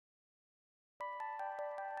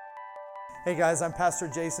Hey guys, I'm Pastor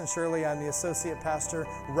Jason Shirley. I'm the associate pastor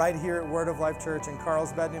right here at Word of Life Church in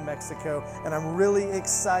Carlsbad, New Mexico, and I'm really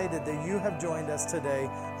excited that you have joined us today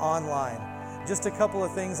online. Just a couple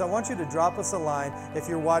of things. I want you to drop us a line if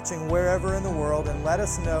you're watching wherever in the world and let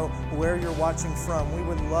us know where you're watching from. We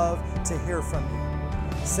would love to hear from you.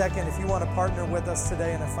 Second, if you want to partner with us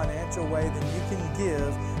today in a financial way, then you can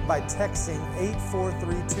give by texting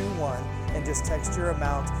 84321 and just text your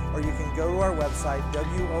amount, or you can go to our website,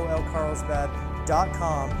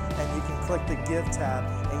 wolcarlsbad.com, and you can click the Give tab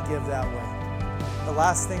and give that way. The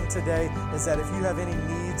last thing today is that if you have any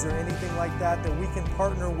needs or anything like that we can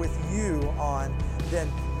partner with you on, then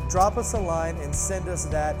drop us a line and send us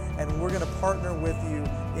that, and we're going to partner with you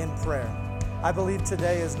in prayer. I believe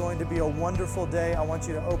today is going to be a wonderful day. I want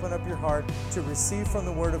you to open up your heart to receive from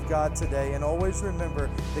the Word of God today, and always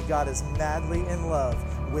remember that God is madly in love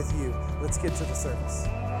with you. Let's get to the service.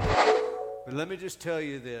 But let me just tell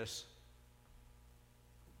you this.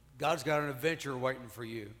 God's got an adventure waiting for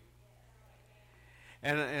you.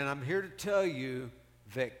 And I'm here to tell you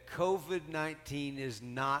that COVID-19 is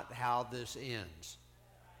not how this ends.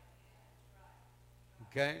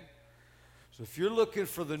 Okay? So if you're looking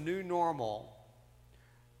for the new normal,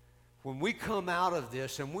 when we come out of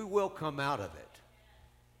this, and we will come out of it,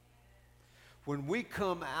 when we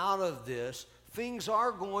come out of this, things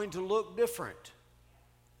are going to look different.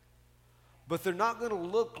 But they're not going to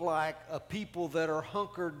look like a people that are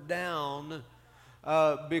hunkered down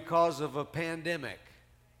because of a pandemic.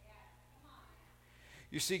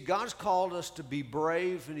 You see, God's called us to be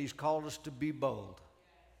brave, and He's called us to be bold.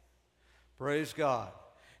 Praise God.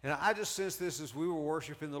 And I just sensed this as we were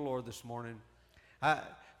worshiping the Lord this morning. The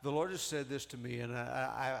Lord just said this to me, and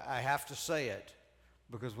I have to say it,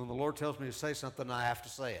 because when the Lord tells me to say something, I have to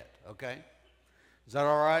say it, okay? Is that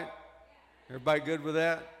all right? Everybody good with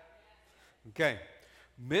that? Okay.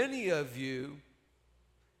 Many of you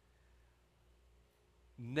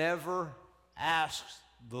never asked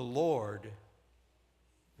the Lord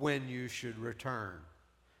when you should return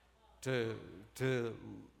to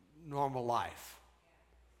normal life.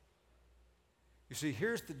 You see,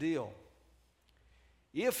 here's the deal.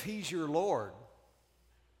 If He's your Lord,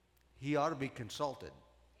 He ought to be consulted.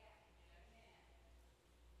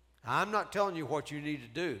 I'm not telling you what you need to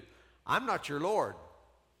do. I'm not your Lord.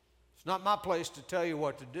 It's not my place to tell you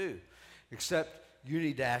what to do, except you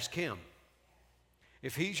need to ask Him.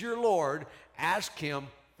 If He's your Lord, ask Him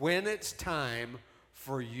when it's time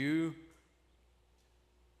for you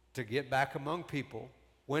to get back among people,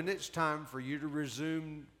 when it's time for you to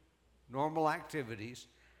resume normal activities.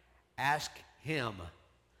 Ask Him.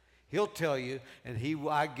 He'll tell you, and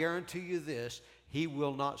I guarantee you this, He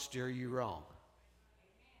will not steer you wrong.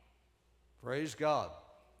 Praise God.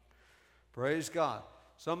 Praise God.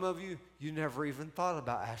 Some of you never even thought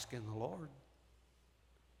about asking the Lord.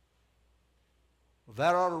 Well,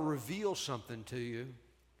 that ought to reveal something to you.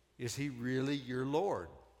 Is He really your Lord?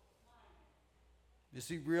 Is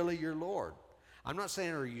He really your Lord? I'm not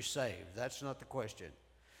saying, are you saved? That's not the question.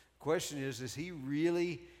 The question is He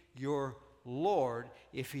really your Lord?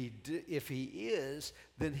 If He is,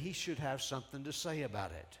 then He should have something to say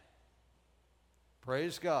about it.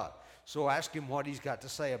 Praise God. So ask Him what He's got to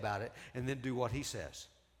say about it, and then do what He says.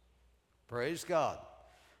 Praise God.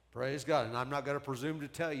 Praise God. And I'm not going to presume to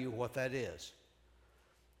tell you what that is.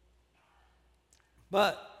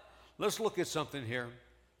 But let's look at something here.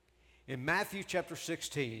 In Matthew chapter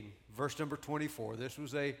 16, verse number 24, this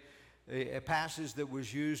was a passage that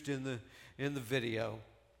was used in the video.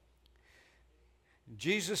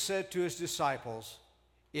 Jesus said to His disciples,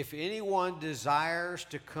 "If anyone desires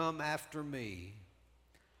to come after me,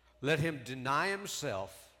 let him deny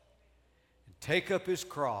himself and take up his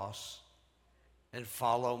cross and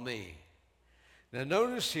follow me." Now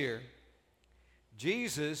notice here,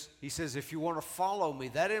 Jesus, He says, if you want to follow me,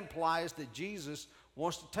 that implies that Jesus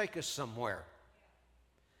wants to take us somewhere.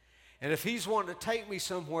 And if He's wanting to take me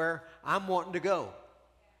somewhere, I'm wanting to go.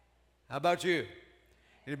 How about you?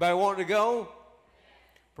 Anybody wanting to go?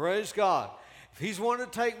 Praise God. If He's wanting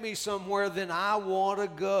to take me somewhere, then I want to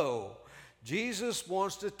go. Jesus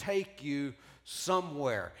wants to take you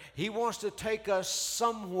somewhere. He wants to take us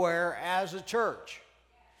somewhere as a church.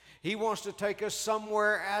 He wants to take us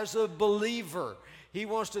somewhere as a believer. He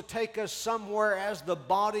wants to take us somewhere as the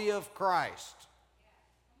body of Christ.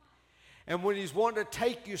 And when He's wanting to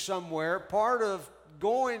take you somewhere, part of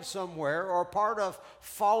going somewhere or part of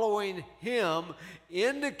following Him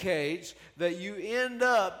indicates that you end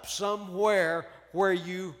up somewhere where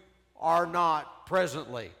you are not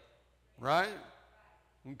presently. Right?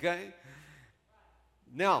 Okay?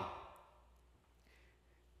 Now,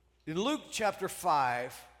 in Luke chapter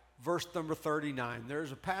 5, verse number 39.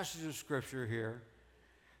 There's a passage of Scripture here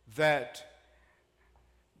that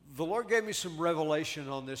the Lord gave me some revelation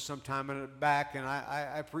on this sometime back, and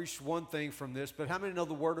I preached one thing from this, but how many know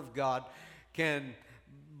the Word of God can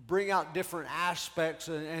bring out different aspects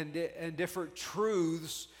and different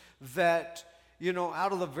truths that,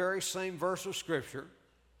 out of the very same verse of Scripture?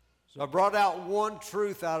 So I brought out one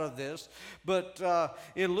truth out of this, but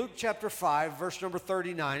in Luke chapter 5, verse number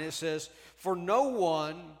 39, it says, "For no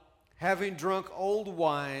one, having drunk old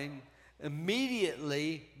wine,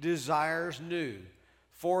 immediately desires new,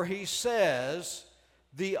 for he says,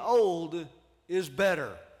 the old is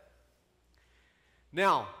better."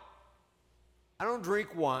 Now, I don't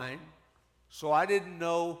drink wine, so I didn't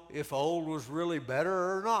know if old was really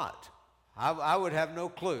better or not. I would have no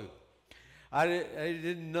clue. I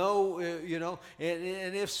didn't know,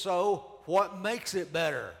 and if so, what makes it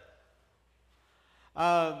better?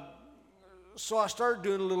 So I started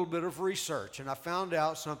doing a little bit of research, and I found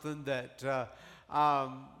out something that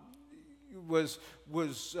was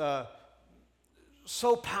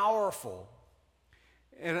so powerful.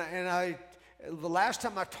 And the last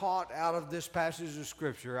time I taught out of this passage of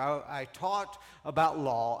Scripture, I taught about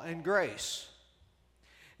law and grace,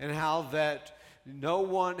 and how that no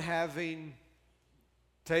one having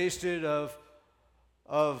tasted of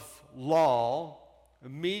law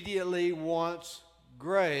immediately wants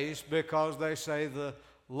grace because they say the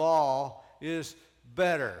law is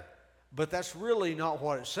better. But that's really not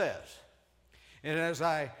what it says. And as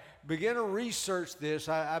I began to research this,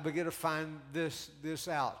 I began to find this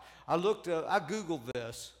out. I Googled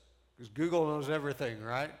this, because Google knows everything,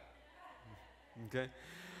 right? Okay.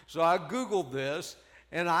 So I Googled this,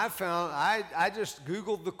 and I just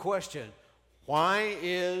Googled the question, why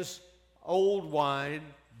is old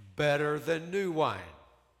wine better than new wine?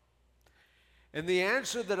 And the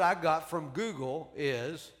answer that I got from Google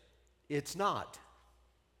is, it's not.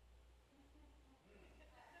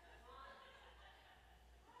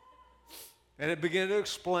 And it began to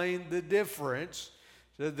explain the difference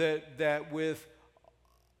that with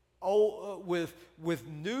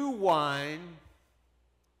new wine,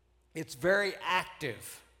 it's very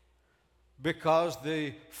active because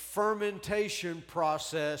the fermentation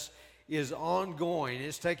process is ongoing.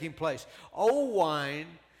 It's taking place. Old wine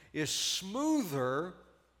is smoother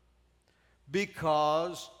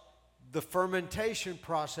because the fermentation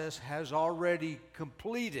process has already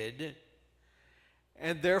completed,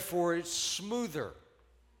 and therefore it's smoother.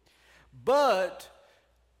 But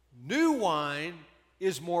new wine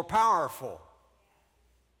is more powerful.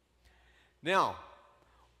 Now,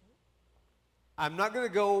 I'm not going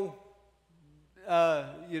to go,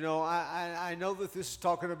 I know that this is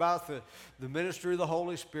talking about the ministry of the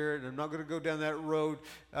Holy Spirit, and I'm not going to go down that road,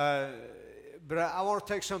 but I want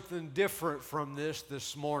to take something different from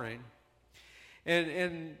this morning.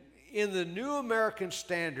 And in the New American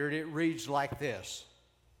Standard, it reads like this: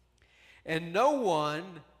 "And no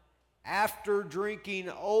one, after drinking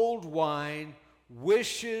old wine,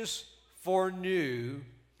 wishes for new,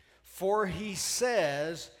 for he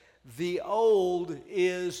says, the old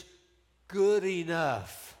is good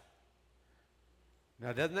enough."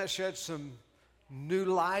 Now, doesn't that shed some new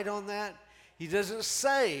light on that? He doesn't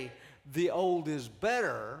say the old is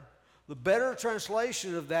better. The better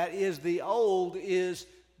translation of that is the old is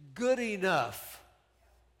good enough.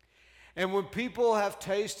 And when people have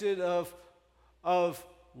tasted of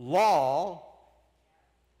law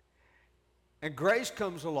and grace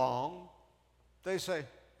comes along, they say,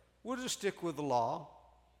 we'll just stick with the law.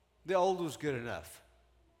 The old was good enough.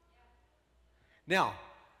 Now,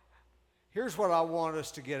 here's what I want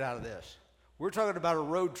us to get out of this. We're talking about a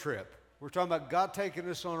road trip. We're talking about God taking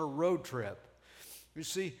us on a road trip. You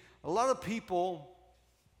see, a lot of people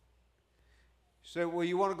say, well,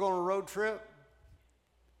 you want to go on a road trip?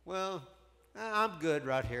 Well, I'm good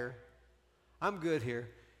right here. I'm good here.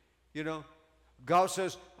 God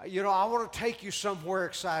says, I want to take you somewhere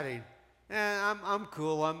exciting. I'm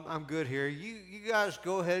cool. I'm good here. You guys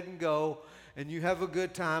go ahead and go, and you have a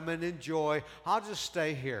good time and enjoy. I'll just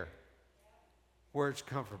stay here where it's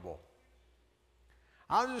comfortable.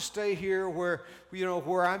 I'll just stay here where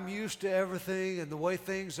I'm used to everything and the way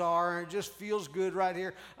things are, and it just feels good right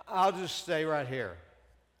here. I'll just stay right here.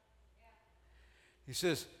 He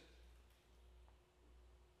says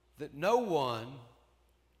that no one,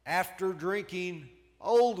 after drinking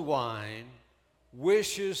old wine,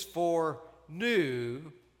 wishes for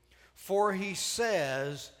new, for he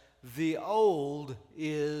says the old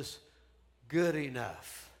is good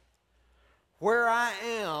enough. Where I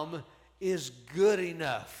am is good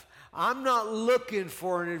enough. I'm not looking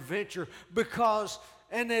for an adventure, because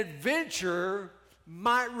an adventure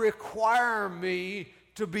might require me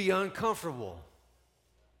to be uncomfortable.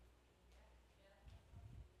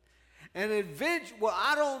 An adventure, well,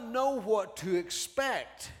 I don't know what to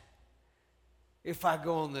expect if I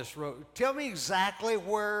go on this road. Tell me exactly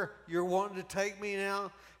where you're wanting to take me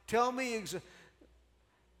now. Tell me,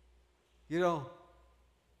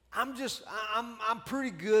 I'm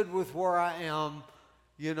pretty good with where I am.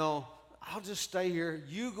 I'll just stay here.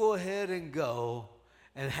 You go ahead and go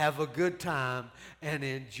and have a good time and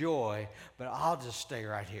enjoy, but I'll just stay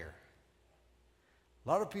right here. A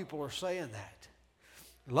lot of people are saying that.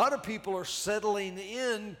 A lot of people are settling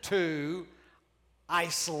into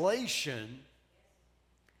isolation,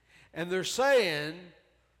 and they're saying,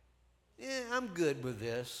 I'm good with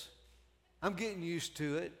this. I'm getting used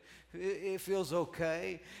to it. It feels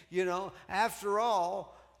okay. After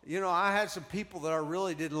all, I had some people that I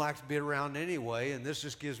really didn't like to be around anyway, and this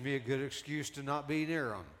just gives me a good excuse to not be near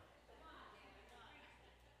them.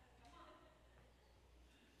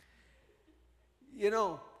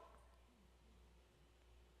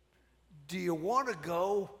 Do you want to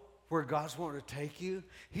go where God's wanting to take you?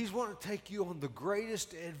 He's wanting to take you on the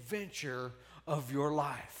greatest adventure of your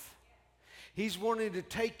life. He's wanting to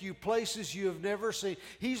take you places you have never seen.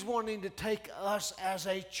 He's wanting to take us as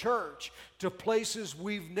a church to places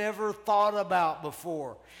we've never thought about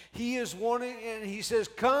before. He is wanting, and he says,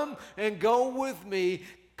 come and go with me.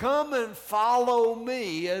 Come and follow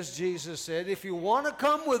me, as Jesus said. If you want to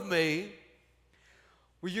come with me,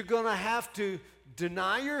 well, you're going to have to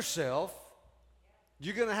deny yourself.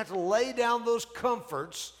 You're going to have to lay down those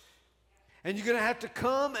comforts. And you're going to have to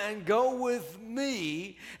come and go with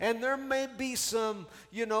me. And there may be some,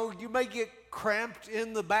 you may get cramped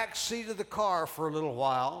in the back seat of the car for a little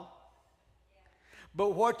while.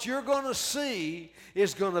 But what you're going to see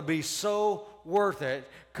is going to be so worth it.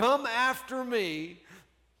 Come after me.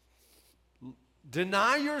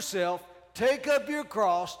 Deny yourself. Take up your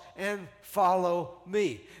cross and follow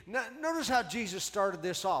me. Now, notice how Jesus started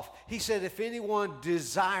this off. He said, if anyone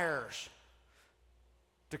desires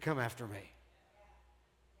to come after me.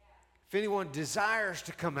 If anyone desires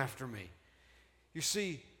to come after me. You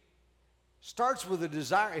see, starts with a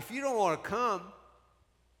desire. If you don't want to come,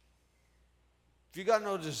 if you got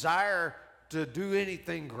no desire to do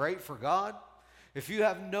anything great for God, if you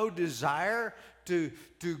have no desire to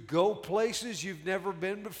go places you've never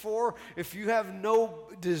been before, if you have no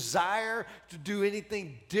desire to do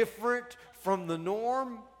anything different from the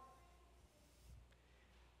norm,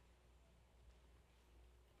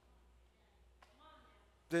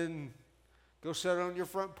 then go sit on your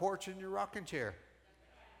front porch in your rocking chair.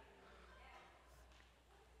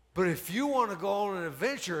 But if you want to go on an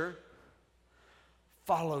adventure,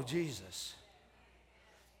 follow Jesus.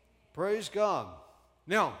 Praise God.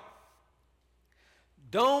 Now,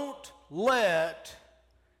 don't let.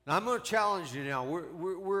 Now I'm going to challenge you. Now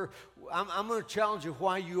I'm going to challenge you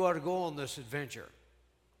why you ought to go on this adventure.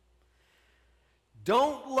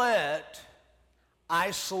 Don't let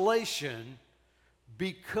isolation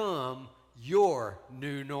become your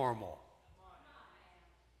new normal.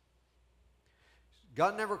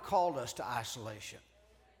 God never called us to isolation.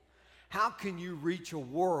 How can you reach a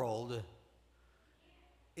world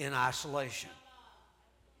in isolation?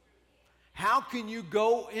 How can you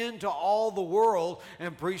go into all the world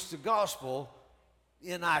and preach the gospel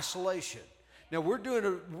in isolation? Now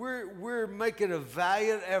we're making a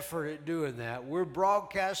valiant effort at doing that. We're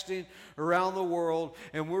broadcasting around the world,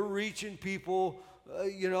 and we're reaching people,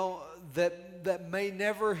 that may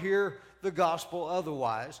never hear the gospel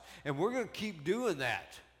otherwise, and we're going to keep doing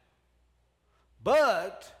that.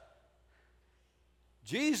 But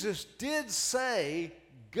Jesus did say,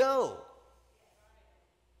 go.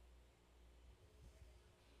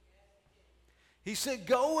 He said,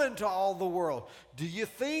 go into all the world. Do you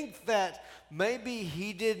think that maybe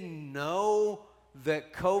he didn't know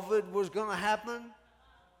that COVID was going to happen?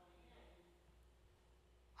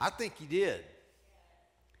 I think he did.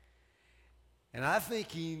 And I think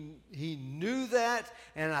he knew that,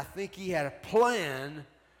 and I think he had a plan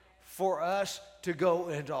for us to go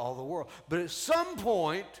into all the world. But at some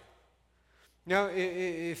point, now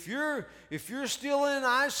if you're still in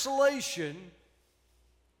isolation,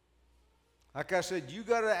 like I said, you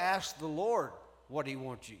got to ask the Lord what he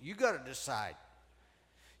wants you. You got to decide.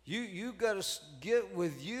 You got to get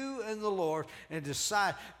with you and the Lord and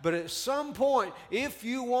decide. But at some point, if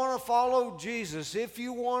you want to follow Jesus, if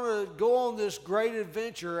you want to go on this great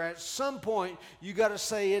adventure, at some point, you got to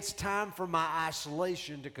say, it's time for my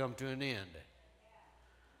isolation to come to an end.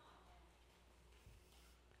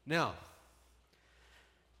 Now,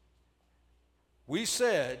 we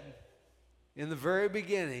said in the very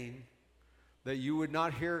beginning, that you would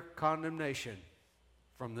not hear condemnation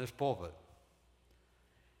from this pulpit.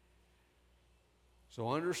 So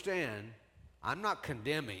understand, I'm not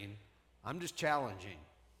condemning, I'm just challenging.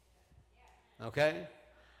 Okay?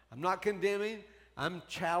 I'm not condemning, I'm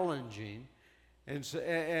challenging. And so,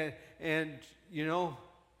 and you know,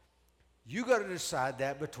 you got to decide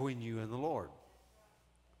that between you and the Lord.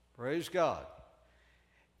 Praise God.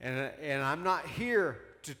 And I'm not here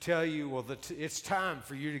to tell you, well, it's time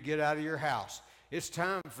for you to get out of your house. It's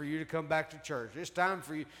time for you to come back to church. It's time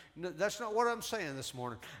for you. No, that's not what I'm saying this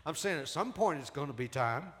morning. I'm saying at some point it's going to be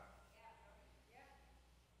time.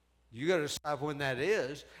 You got to decide when that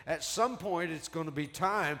is. At some point it's going to be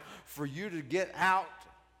time for you to get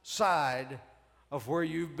outside of where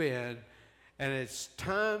you've been. And it's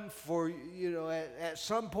time for, you know, at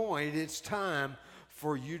some point it's time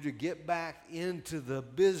for you to get back into the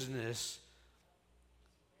business.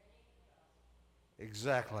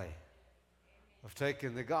 Exactly. Of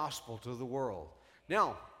taking the gospel to the world.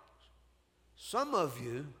 Now, some of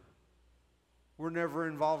you were never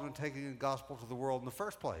involved in taking the gospel to the world in the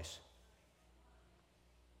first place.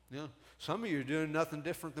 You know, some of you are doing nothing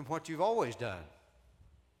different than what you've always done,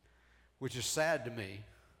 which is sad to me.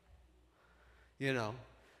 You know,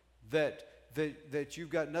 that you've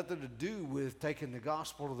got nothing to do with taking the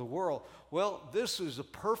gospel to the world. Well, this is a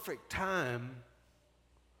perfect time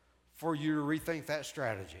for you to rethink that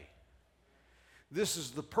strategy. This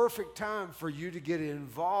is the perfect time for you to get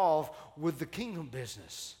involved with the kingdom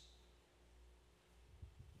business.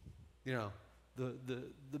 You know,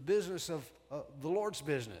 the business of the Lord's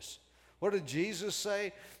business. What did Jesus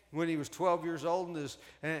say when he was 12 years old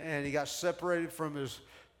and he got separated from his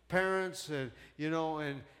parents, and you know,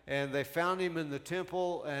 and they found him in the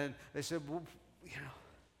temple, and they said, well, you know,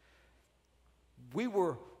 we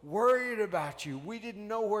were worried about you. We didn't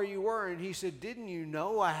know where you were. And he said, didn't you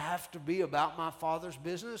know I have to be about my Father's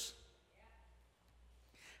business?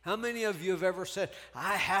 How many of you have ever said,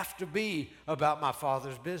 I have to be about my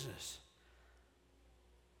Father's business?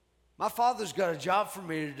 My Father's got a job for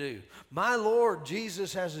me to do. My Lord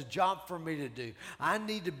Jesus has a job for me to do. I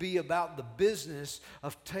need to be about the business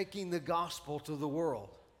of taking the gospel to the world.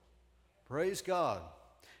 Praise God.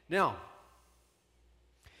 Now,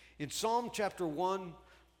 in Psalm chapter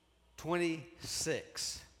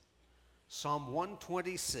 126, Psalm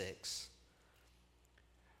 126,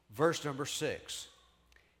 verse number 6.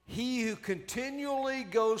 He who continually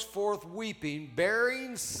goes forth weeping,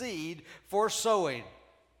 bearing seed for sowing.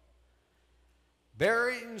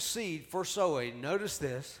 Bearing seed for sowing. Notice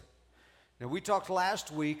this. Now, we talked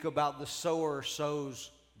last week about the sower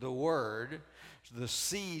sows the word. The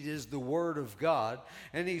seed is the word of God.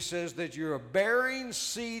 And he says that you're bearing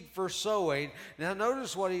seed for sowing. Now,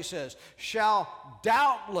 notice what he says. Shall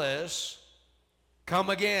doubtless come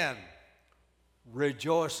again,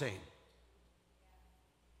 rejoicing.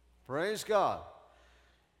 Praise God.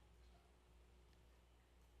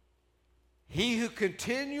 He who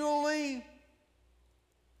continually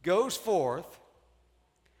goes forth,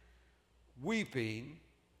 weeping,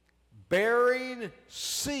 bearing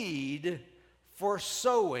seed for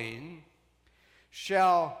sowing,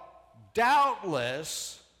 shall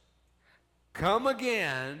doubtless come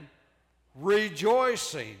again,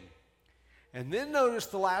 rejoicing. And then notice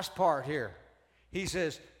the last part here. He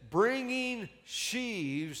says, bringing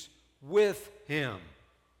sheaves with him.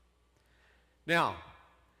 Now,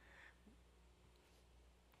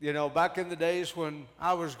 you know, back in the days when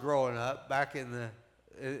I was growing up, back in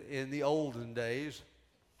the olden days,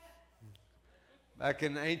 back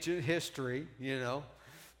in ancient history, you know,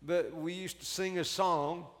 but we used to sing a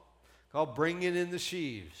song called Bringing in the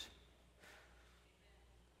Sheaves.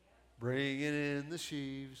 Bringing in the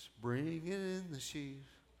sheaves, bringing in the sheaves.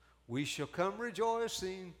 We shall come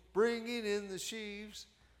rejoicing, bringing in the sheaves.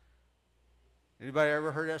 Anybody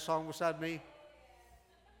ever heard that song beside me?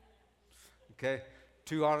 Okay.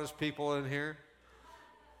 Two honest people in here.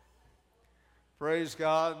 Praise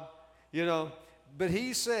God. You know, but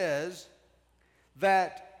he says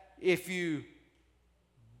that if you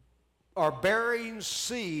are bearing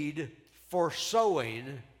seed for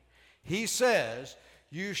sowing, he says,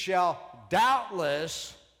 you shall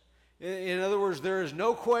doubtless, in other words, there is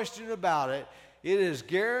no question about it, it is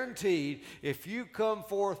guaranteed, if you come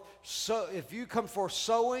forth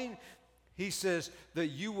sowing, he says that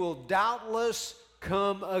you will doubtless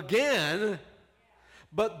come again,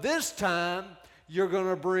 but this time you're going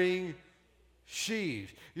to bring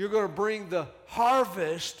sheaves. You're going to bring the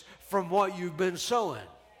harvest from what you've been sowing.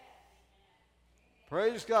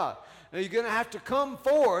 Praise God. Now you're going to have to come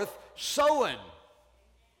forth sowing.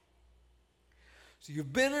 So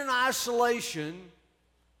you've been in isolation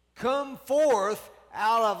come forth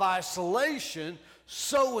out of isolation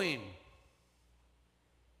sowing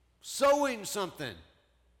something.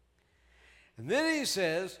 And then he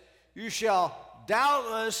says, you shall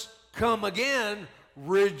doubtless come again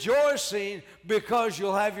rejoicing because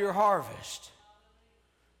you'll have your harvest.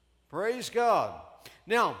 Praise God.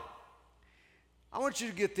 Now, I want you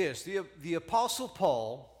to get this. The Apostle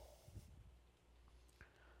Paul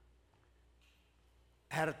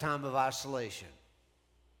had a time of isolation.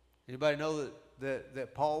 Anybody know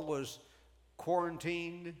that Paul was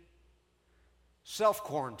quarantined?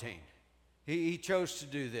 Self-quarantined. He chose to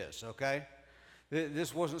do this, okay?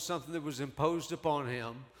 This wasn't something that was imposed upon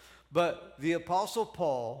him. But the Apostle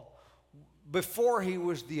Paul, before he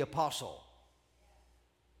was the apostle,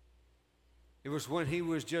 it was when he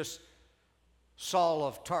was just Saul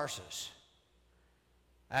of Tarsus.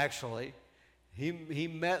 Actually, he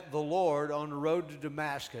met the Lord on the road to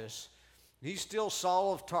Damascus. He's still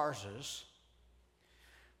Saul of Tarsus,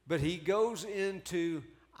 but he goes into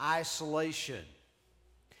isolation.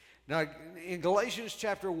 Now, in Galatians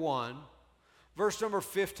chapter 1, verse number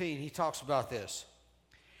 15, he talks about this.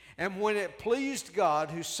 And when it pleased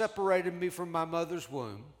God, who separated me from my mother's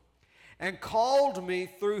womb, and called me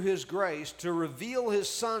through his grace to reveal his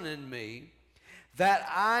Son in me, that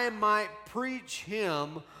I might preach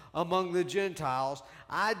him among the Gentiles,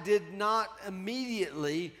 I did not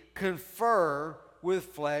immediately confer with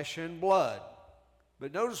flesh and blood.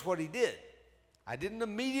 But notice what he did. I didn't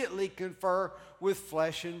immediately confer with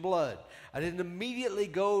flesh and blood. I didn't immediately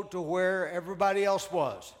go to where everybody else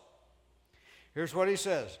was. Here's what he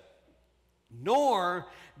says. Nor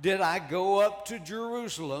did I go up to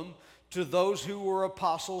Jerusalem to those who were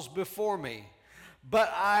apostles before me,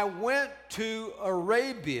 but I went to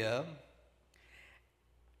Arabia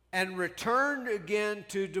and returned again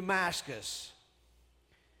to Damascus.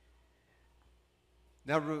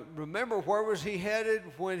 Now remember, where was he headed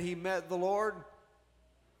when he met the Lord?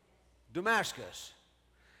 Damascus.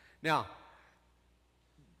 Now,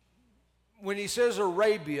 when he says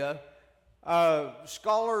Arabia,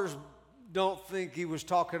 scholars don't think he was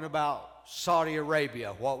talking about Saudi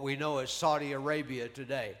Arabia, what we know as Saudi Arabia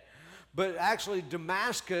today. But actually,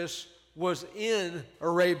 Damascus was in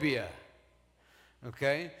Arabia.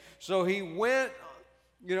 Okay? So he went,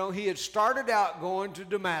 he had started out going to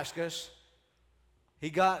Damascus. He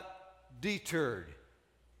got deterred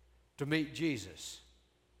to meet Jesus.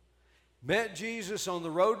 Met Jesus on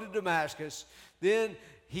the road to Damascus. Then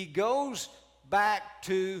he goes back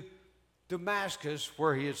to Damascus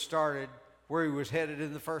where he had started, where he was headed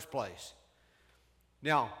in the first place.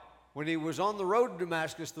 Now, when he was on the road to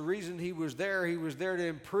Damascus, the reason he was there to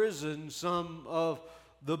imprison some of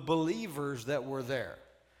the believers that were there.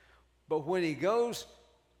 But when he goes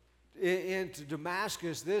into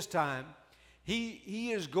Damascus this time,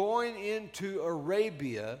 he is going into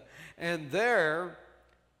Arabia, and there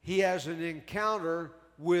he has an encounter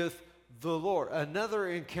with the Lord, another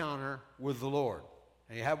encounter with the Lord.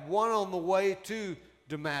 And you have one on the way to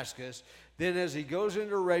Damascus. Then as he goes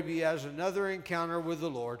into Arabia, he has another encounter with the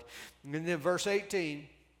Lord. And then verse 18,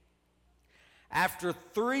 after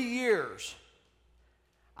 3 years,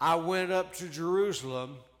 I went up to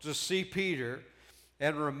Jerusalem to see Peter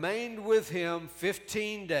and remained with him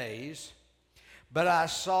 15 days, but I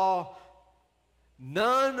saw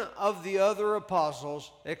none of the other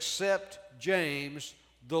apostles except James,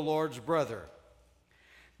 the Lord's brother.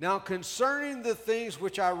 Now concerning the things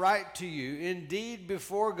which I write to you, indeed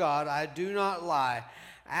before God I do not lie.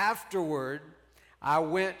 Afterward I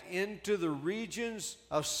went into the regions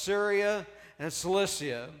of Syria and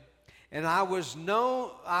Cilicia, and I was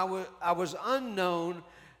unknown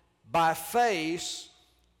by face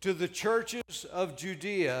to the churches of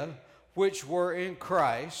Judea which were in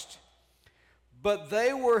Christ, but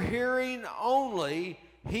they were hearing only,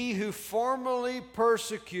 he who formerly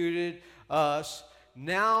persecuted us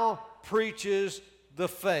now preaches the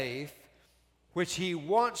faith which he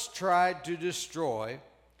once tried to destroy,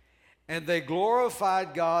 and they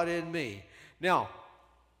glorified God in me. Now,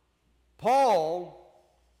 Paul,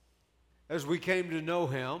 as we came to know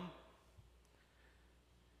him,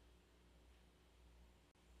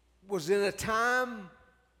 was in a time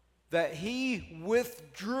that he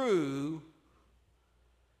withdrew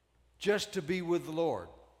just to be with the Lord,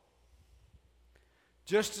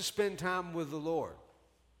 just to spend time with the Lord.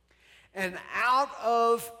 And out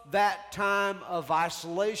of that time of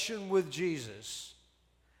isolation with Jesus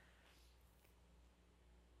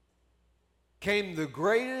came the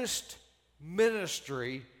greatest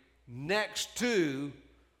ministry next to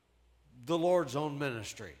the Lord's own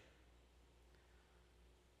ministry.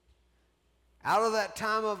 Out of that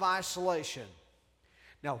time of isolation.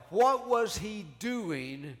 Now, what was he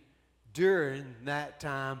doing during that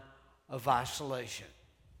time of isolation?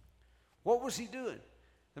 What was he doing?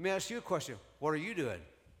 Let me ask you a question. What are you doing?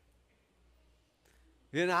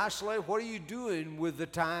 In isolation, what are you doing with the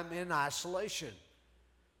time in isolation?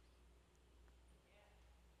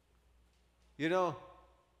 You know,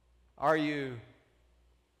 are you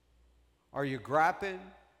griping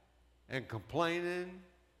and complaining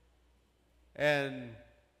and,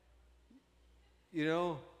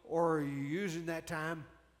 or are you using that time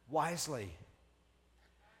wisely?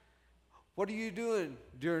 What are you doing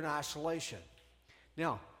during isolation?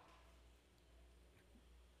 Now,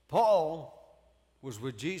 Paul was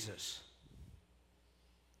with Jesus.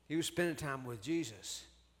 He was spending time with Jesus.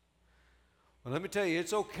 Well, let me tell you,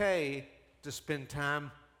 it's okay to spend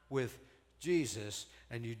time with Jesus,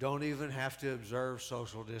 and you don't even have to observe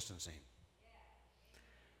social distancing.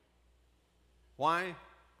 Why?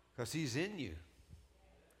 Because he's in you.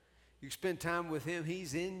 You spend time with him,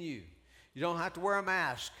 he's in you. You don't have to wear a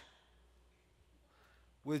mask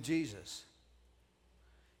with Jesus.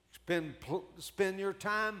 Spend your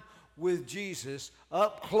time with Jesus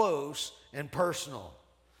up close and personal.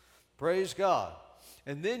 Praise God.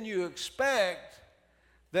 And then you expect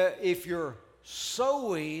that if you're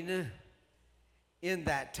sowing in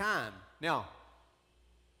that time. Now,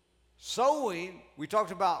 sowing, we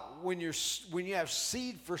talked about when you have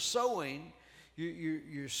seed for sowing,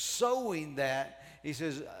 you're sowing that. He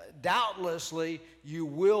says, doubtlessly you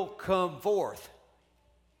will come forth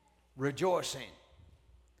rejoicing.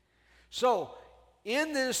 So,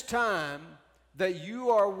 in this time that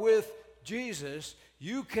you are with Jesus,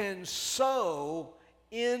 you can sow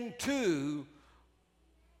into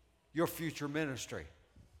your future ministry.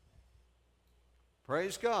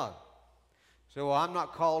 Praise God. So, well, I'm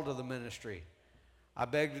not called to the ministry. I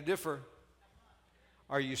beg to differ.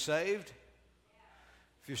 Are you saved?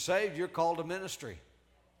 If you're saved, you're called to ministry.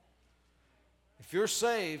 If you're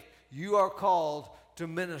saved, you are called to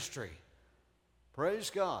ministry. Praise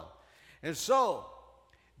God. And so,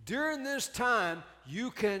 during this time,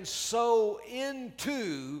 you can sow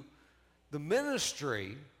into the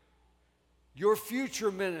ministry, your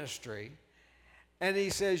future ministry, and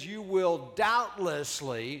he says you will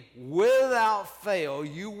doubtlessly, without fail,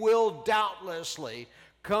 you will doubtlessly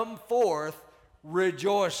come forth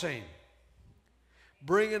rejoicing,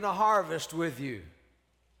 bringing a harvest with you.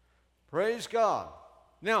 Praise God.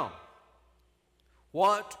 Now,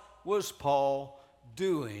 what was Paul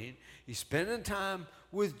doing? He's spending time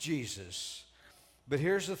with Jesus. But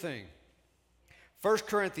here's the thing. 1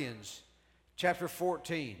 Corinthians chapter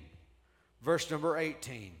 14, verse number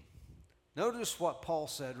 18. Notice what Paul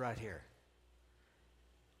said right here.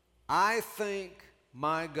 I thank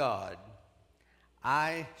my God,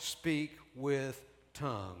 I speak with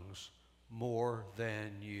tongues more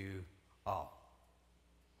than you all.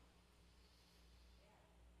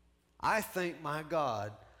 I thank my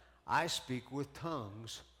God, I speak with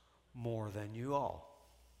tongues more than you all.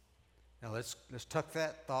 Now let's tuck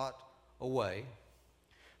that thought away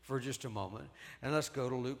for just a moment, and let's go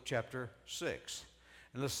to Luke chapter 6.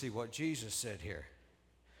 And let's see what Jesus said here.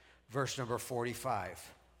 Verse number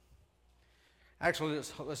 45. Actually,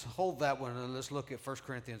 let's hold that one and let's look at 1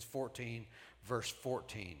 Corinthians 14, verse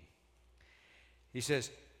 14. He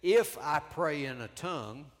says, if I pray in a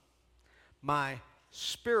tongue, my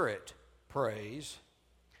spirit prays,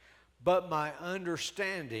 but my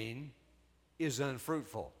understanding is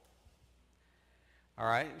unfruitful. All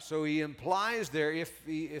right, so he implies there,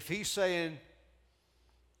 if he's saying,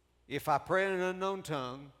 if I pray in an unknown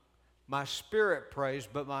tongue, my spirit prays,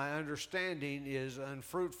 but my understanding is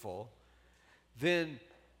unfruitful, then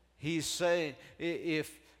he's saying,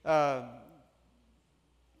 if you're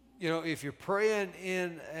praying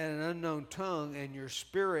in an unknown tongue and your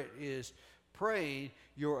spirit is praying,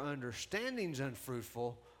 your understanding's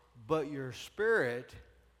unfruitful, but your spirit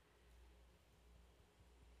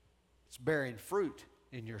is bearing fruit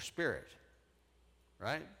in your spirit,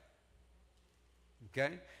 right?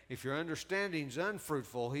 Okay? If your understanding's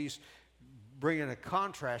unfruitful, he's bringing a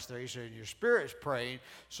contrast there. He said your spirit's praying,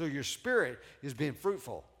 so your spirit is being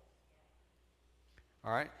fruitful.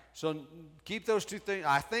 All right? So keep those two things.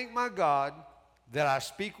 I thank my God that I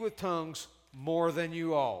speak with tongues more than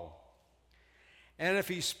you all. And if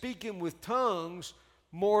he's speaking with tongues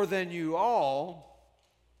more than you all,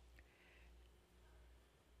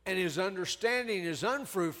 and his understanding is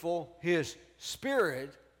unfruitful, his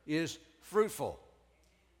spirit is fruitful.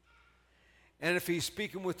 And if he's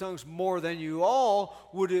speaking with tongues more than you all,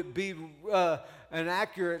 would it be an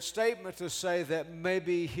accurate statement to say that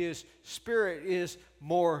maybe his spirit is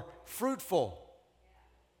more fruitful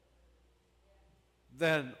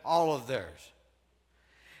than all of theirs.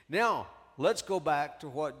 Now, let's go back to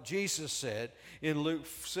what Jesus said in Luke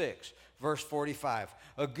 6, verse 45.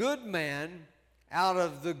 A good man out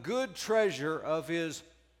of the good treasure of his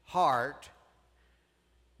heart.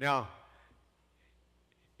 Now,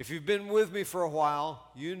 if you've been with me for a while,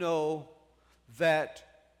 you know that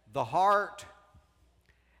the heart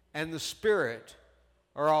and the spirit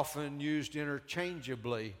are often used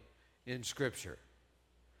interchangeably in Scripture.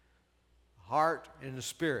 Heart and the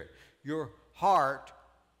spirit. Your heart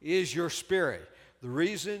is your spirit. The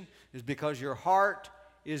reason is because your heart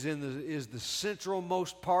is the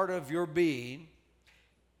centralmost part of your being.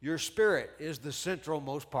 Your spirit is the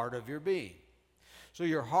centralmost part of your being. So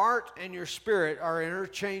your heart and your spirit are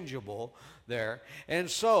interchangeable there. And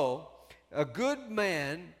so a good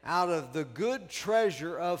man out of the good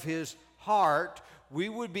treasure of his heart, we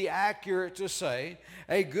would be accurate to say,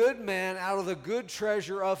 a good man out of the good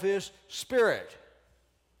treasure of his spirit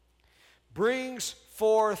brings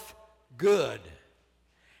forth good.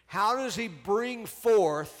 How does he bring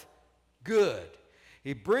forth good?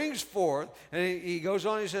 He brings forth, and he goes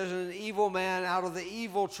on, he says, an evil man out of the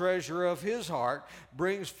evil treasure of his heart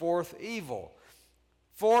brings forth evil.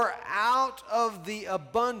 For out of the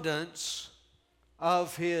abundance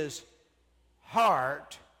of his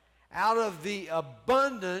heart, out of the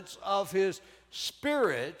abundance of his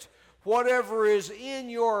spirit, whatever is in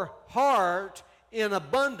your heart in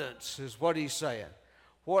abundance is what he's saying.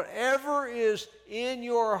 Whatever is in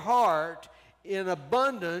your heart in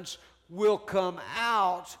abundance will come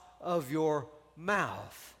out of your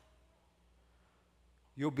mouth.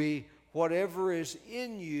 You'll be, whatever is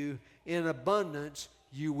in you in abundance,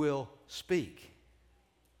 you will speak.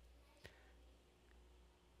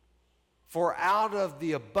 For out of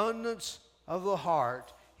the abundance of the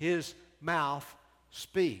heart, his mouth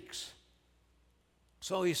speaks.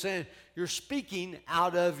 So he's saying, you're speaking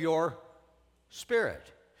out of your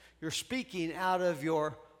spirit. You're speaking out of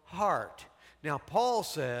your heart. Now, Paul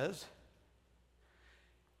says,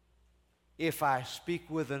 if I speak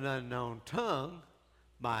with an unknown tongue,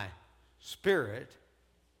 my spirit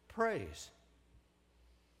prays.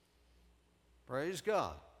 Praise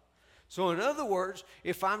God. So in other words,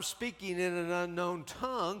 if I'm speaking in an unknown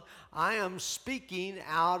tongue, I am speaking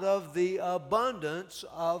out of the abundance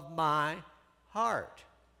of my heart.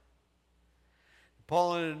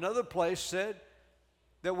 Paul in another place said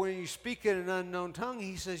that when you speak in an unknown tongue,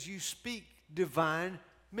 he says you speak divine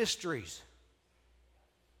mysteries.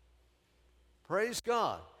 Praise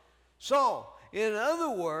God. So, in other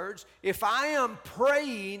words, if I am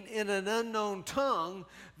praying in an unknown tongue,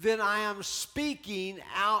 then I am speaking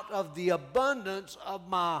out of the abundance of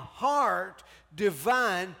my heart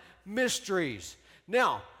divine mysteries.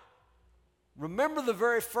 Now, remember the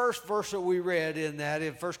very first verse that we read in that,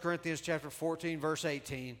 in 1 Corinthians chapter 14, verse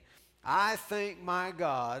 18. I thank my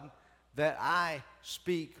God that I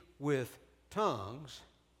speak with tongues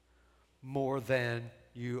more than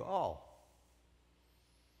you all.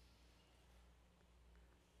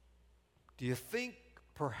 Do you think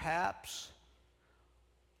perhaps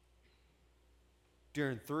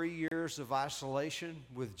during 3 years of isolation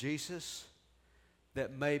with Jesus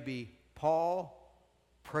that maybe Paul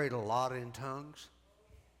prayed a lot in tongues?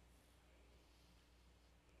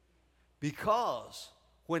 Because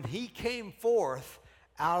when he came forth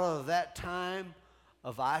out of that time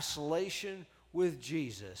of isolation with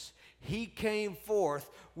Jesus, he came forth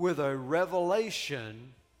with a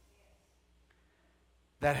revelation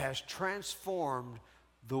that has transformed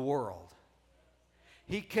the world.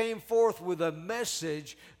 He came forth with a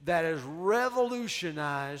message that has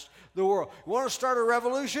revolutionized the world. You want to start a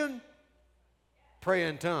revolution? Pray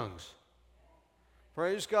in tongues.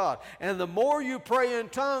 Praise God. And the more you pray in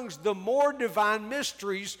tongues, the more divine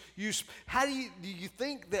mysteries you... Do you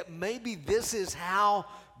think that maybe this is how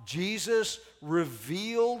Jesus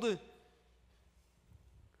revealed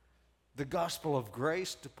the gospel of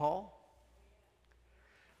grace to Paul?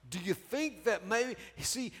 Do you think that maybe...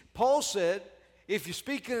 See, Paul said, if you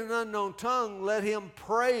speak in an unknown tongue, let him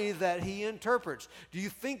pray that he interprets. Do you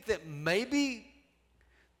think that maybe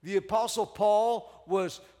the Apostle Paul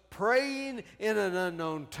was praying in an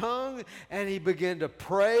unknown tongue and he began to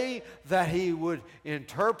pray that he would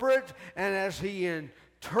interpret, and as he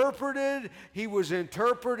interpreted, he was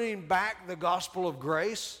interpreting back the gospel of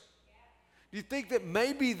grace? Do you think that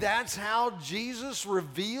maybe that's how Jesus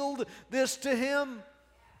revealed this to him?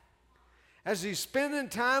 As he's spending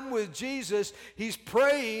time with Jesus, he's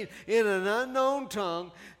praying in an unknown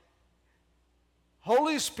tongue.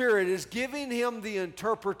 Holy Spirit is giving him the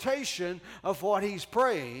interpretation of what he's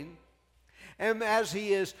praying. And as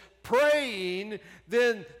he is praying,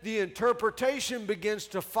 then the interpretation begins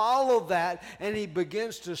to follow that, and he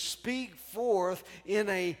begins to speak forth in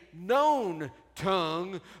a known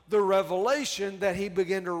tongue the revelation that he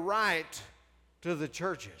began to write to the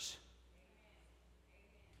churches.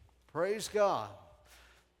 Praise God.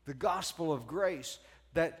 The gospel of grace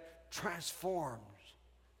that transforms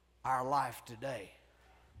our life today.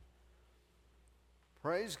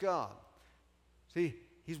 Praise God. See,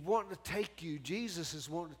 he's wanting to take you, Jesus is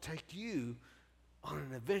wanting to take you on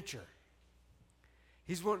an adventure.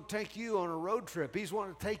 He's wanting to take you on a road trip. He's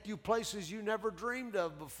wanting to take you places you never dreamed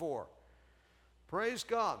of before. Praise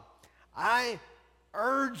God. I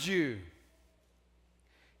urge you.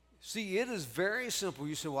 See, it is very simple.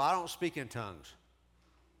 You say, well, I don't speak in tongues.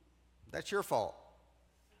 That's your fault.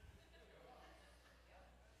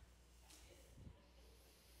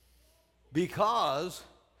 Because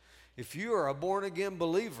if you are a born-again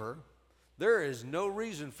believer, there is no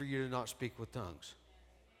reason for you to not speak with tongues.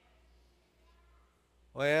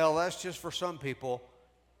 Well, that's just for some people.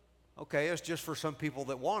 Okay, it's just for some people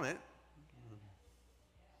that want it.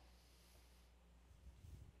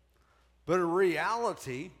 But in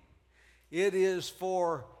reality, it is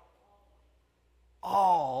for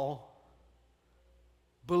all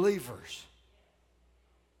believers.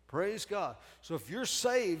 Praise God. So if you're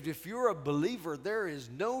saved, if you're a believer, there is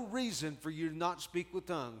no reason for you to not speak with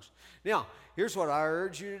tongues. Now, here's what I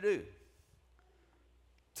urge you to do.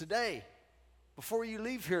 Today, before you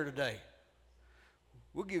leave here today,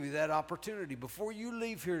 we'll give you that opportunity. Before you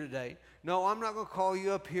leave here today, no, I'm not going to call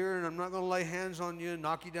you up here, and I'm not going to lay hands on you and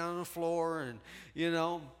knock you down on the floor and,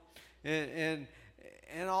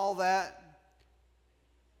 and all that.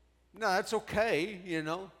 No, that's okay,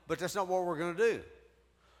 but that's not what we're going to do.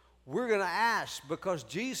 We're going to ask, because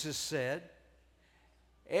Jesus said,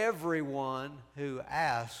 everyone who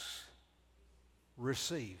asks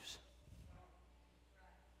receives.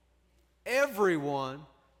 Everyone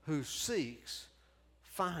who seeks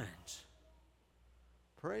finds.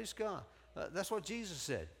 Praise God. That's what Jesus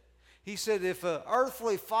said. He said, if an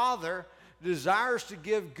earthly father desires to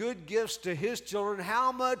give good gifts to his children,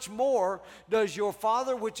 how much more does your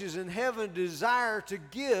Father which is in heaven desire to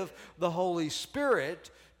give the Holy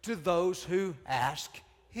Spirit to those who ask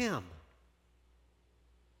him?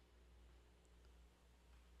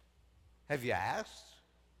 Have you asked?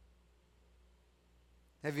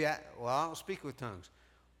 Well, I don't speak with tongues.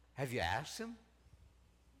 Have you asked him?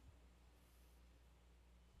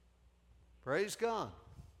 Praise God.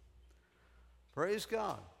 Praise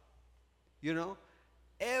God.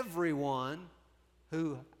 Everyone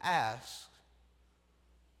who asks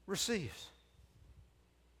receives.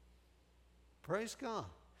 Praise God.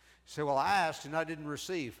 You say, well, I asked and I didn't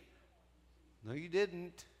receive. No, you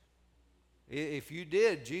didn't. If you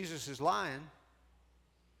did, Jesus is lying.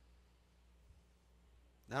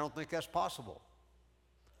 I don't think that's possible.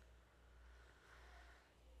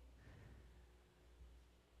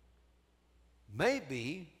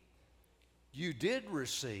 Maybe you did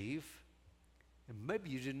receive, and maybe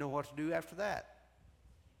you didn't know what to do after that.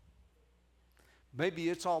 Maybe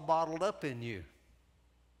it's all bottled up in you.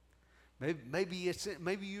 Maybe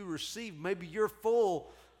you received, maybe you're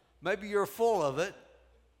full of it.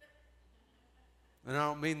 And I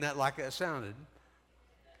don't mean that like that sounded.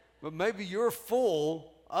 But maybe you're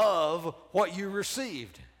full of what you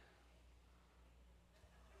received.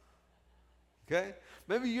 Okay?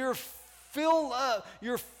 Maybe you're filled up,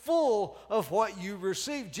 you're full of what you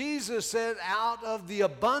received. Jesus said, out of the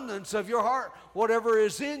abundance of your heart, whatever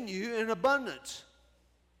is in you in abundance.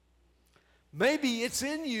 Maybe it's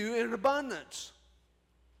in you in abundance.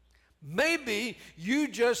 Maybe you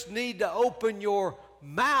just need to open your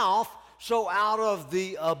mouth so out of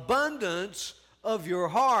the abundance of your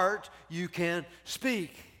heart you can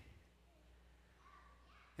speak.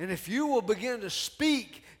 And if you will begin to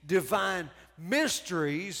speak divine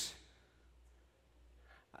mysteries,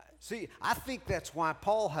 see, I think that's why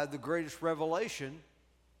Paul had the greatest revelation,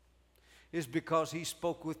 is because he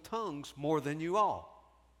spoke with tongues more than you all.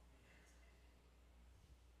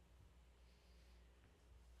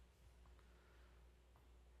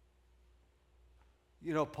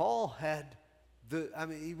 Paul had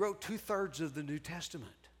he wrote 2/3 of the New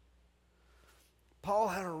Testament. Paul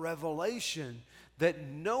had a revelation that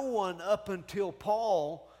no one up until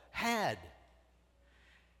Paul had.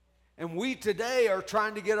 And we today are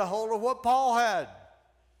trying to get a hold of what Paul had.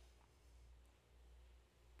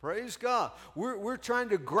 Praise God. We're trying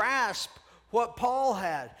to grasp what Paul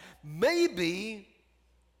had. Maybe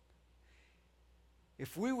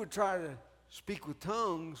if we would try to speak with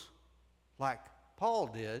tongues like Paul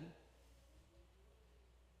did,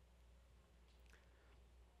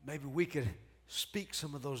 maybe we could speak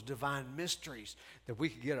some of those divine mysteries that we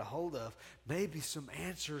could get a hold of. Maybe some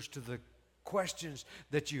answers to the questions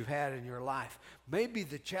that you've had in your life. Maybe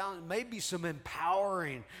the challenge, maybe some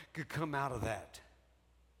empowering could come out of that.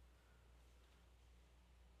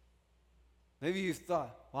 Maybe you've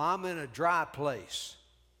thought, well, I'm in a dry place.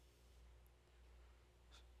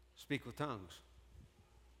 Speak with tongues.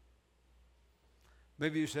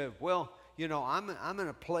 Maybe you said, well, I'm in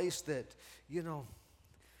a place that, I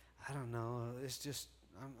don't know, it's just,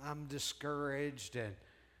 I'm discouraged, and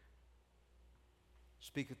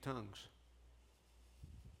speak with tongues.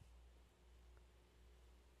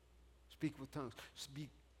 Speak with tongues.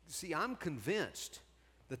 See, I'm convinced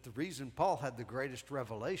that the reason Paul had the greatest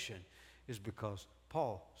revelation is because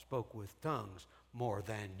Paul spoke with tongues more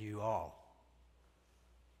than you all.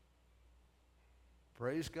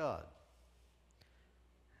 Praise God.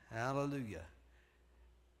 Hallelujah.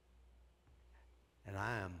 And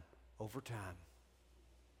I am over time.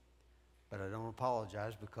 But I don't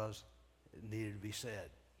apologize because it needed to be said.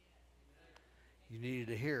 You needed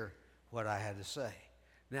to hear what I had to say.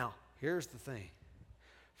 Now, here's the thing.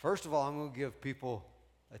 First of all, I'm going to give people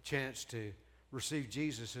a chance to receive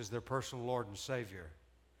Jesus as their personal Lord and Savior.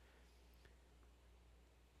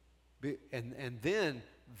 And then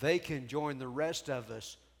they can join the rest of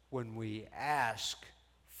us when we ask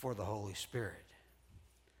for the Holy Spirit.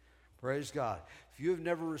 Praise God. If you have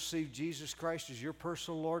never received Jesus Christ as your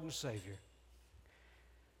personal Lord and Savior,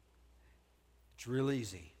 it's real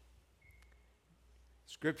easy.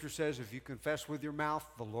 Scripture says if you confess with your mouth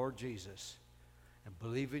the Lord Jesus and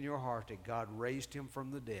believe in your heart that God raised him from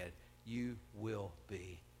the dead, you will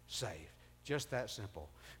be saved. Just that simple.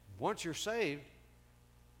 Once you're saved,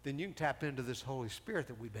 then you can tap into this Holy Spirit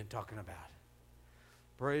that we've been talking about.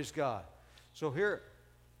 Praise God. So here,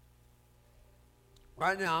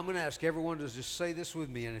 right now, I'm going to ask everyone to just say this with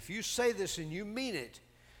me. And if you say this and you mean it,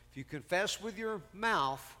 if you confess with your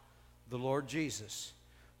mouth the Lord Jesus,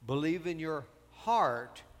 believe in your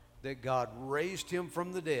heart that God raised him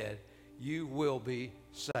from the dead, you will be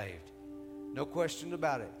saved. No question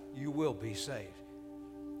about it. You will be saved.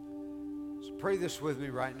 So pray this with me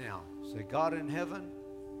right now. Say, God in heaven,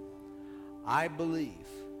 I believe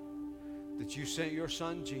that you sent your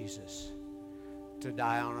son Jesus to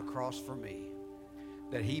die on a cross for me,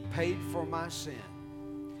 that he paid for my sin,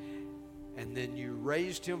 and then you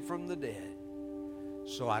raised him from the dead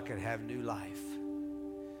so I could have new life.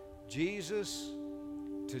 Jesus,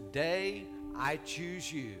 today I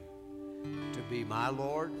choose you to be my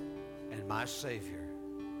Lord and my Savior.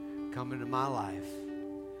 Come into my life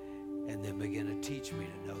and then begin to teach me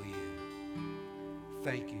to know you.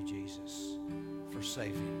 Thank you, Jesus, for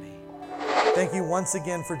saving me. Thank you once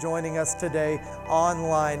again for joining us today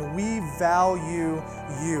online. We value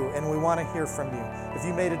you and we want to hear from you. If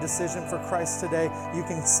you made a decision for Christ today, you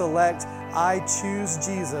can select I Choose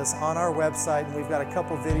Jesus on our website, and we've got a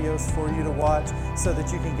couple videos for you to watch so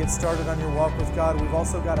that you can get started on your walk with God. We've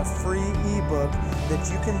also got a free ebook that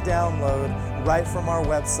you can download right from our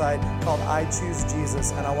website called I Choose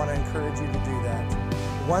Jesus, and I want to encourage you to do that.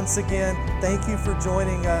 Once again, thank you for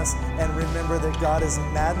joining us, and remember that God is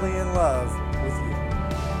madly in love